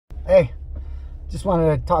Hey, just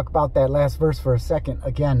wanted to talk about that last verse for a second.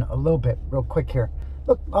 Again, a little bit, real quick here.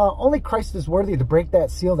 Look, only Christ is worthy to break that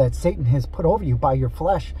seal that Satan has put over you by your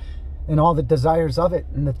flesh and all the desires of it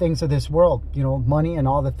and the things of this world. You know, money and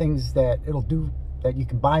all the things that it'll do that you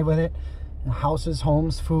can buy with it. Houses,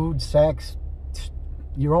 homes, food, sex,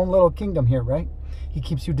 your own little kingdom here, right? He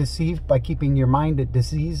keeps you deceived by keeping your mind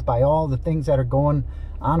diseased by all the things that are going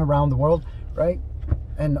on around the world, right?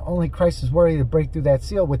 And only Christ is worthy to break through that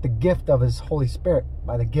seal with the gift of his Holy Spirit,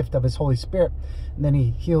 by the gift of his Holy Spirit. And then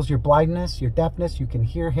he heals your blindness, your deafness. You can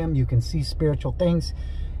hear him. You can see spiritual things.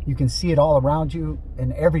 You can see it all around you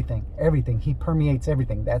and everything. He permeates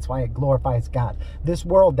everything. That's why it glorifies God. This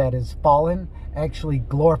world that is fallen actually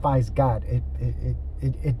glorifies God.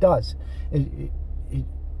 It does. In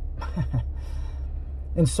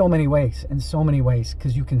so many ways,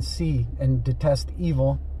 because you can see and detest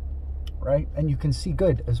evil, right? And you can see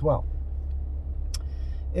good as well.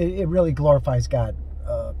 It really glorifies God.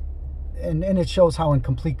 And it shows how in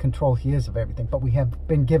complete control he is of everything. But we have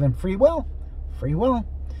been given free will.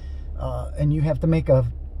 And you have to make a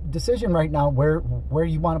decision right now where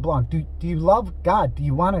you want to belong. Do you love God? Do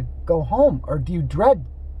you want to go home? Or do you dread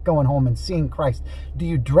going home and seeing Christ? Do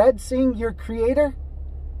you dread seeing your Creator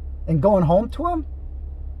and going home to him?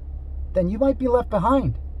 Then you might be left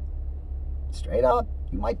behind. Straight up,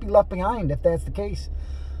 you might be left behind if that's the case.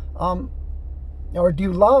 Or do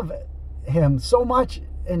you love him so much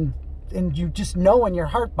and you just know in your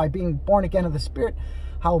heart by being born again of the Spirit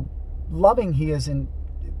how loving he is, and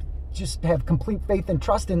just have complete faith and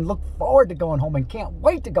trust and look forward to going home and can't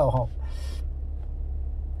wait to go home?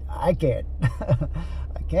 I can't.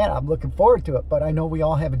 I can't. I'm looking forward to it, but I know we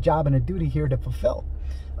all have a job and a duty here to fulfill.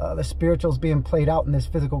 The spiritual's being played out in this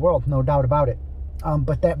physical world, no doubt about it.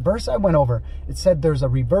 But that verse I went over, it said there's a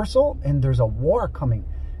reversal and there's a war coming.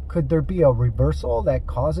 Could there be a reversal that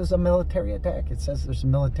causes a military attack? It says there's a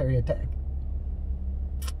military attack.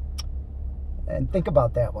 And think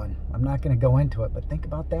about that one. I'm not going to go into it, but think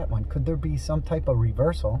about that one. Could there be some type of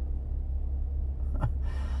reversal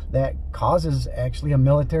that causes actually a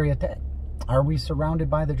military attack? Are we surrounded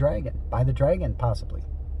by the dragon? By the dragon, possibly.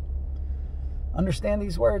 Understand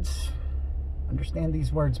these words. Understand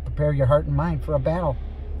these words. Prepare your heart and mind for a battle.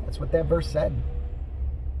 That's what that verse said.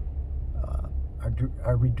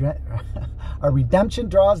 Our redemption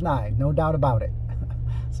draws nigh. No doubt about it.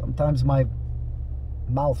 Sometimes my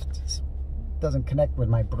mouth doesn't connect with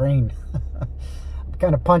my brain. I'm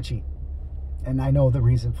kind of punchy. And I know the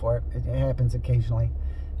reason for it. It happens occasionally.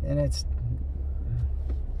 And it's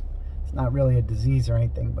not really a disease or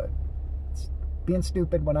anything, but it's being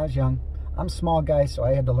stupid when I was young. I'm a small guy, so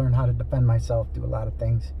I had to learn how to defend myself, do a lot of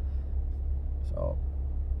things. So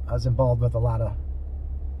I was involved with a lot of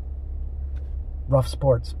rough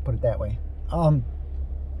sports, put it that way. A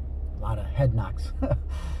lot of head knocks.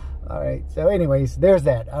 All right, so anyways, there's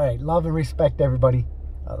that. All right, love and respect, everybody.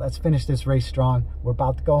 Let's finish this race strong. We're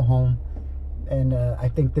about to go home. And I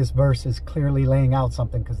think this verse is clearly laying out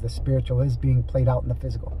something, because the spiritual is being played out in the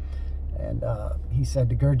physical. And he said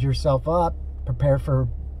to gird yourself up, prepare for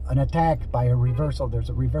an attack by a reversal. There's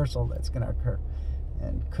a reversal that's going to occur.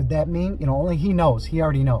 And could that mean, only he knows. He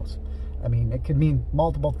already knows. I mean, it could mean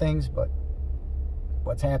multiple things, but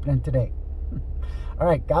what's happening today? All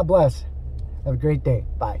right, God bless. Have a great day.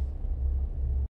 Bye.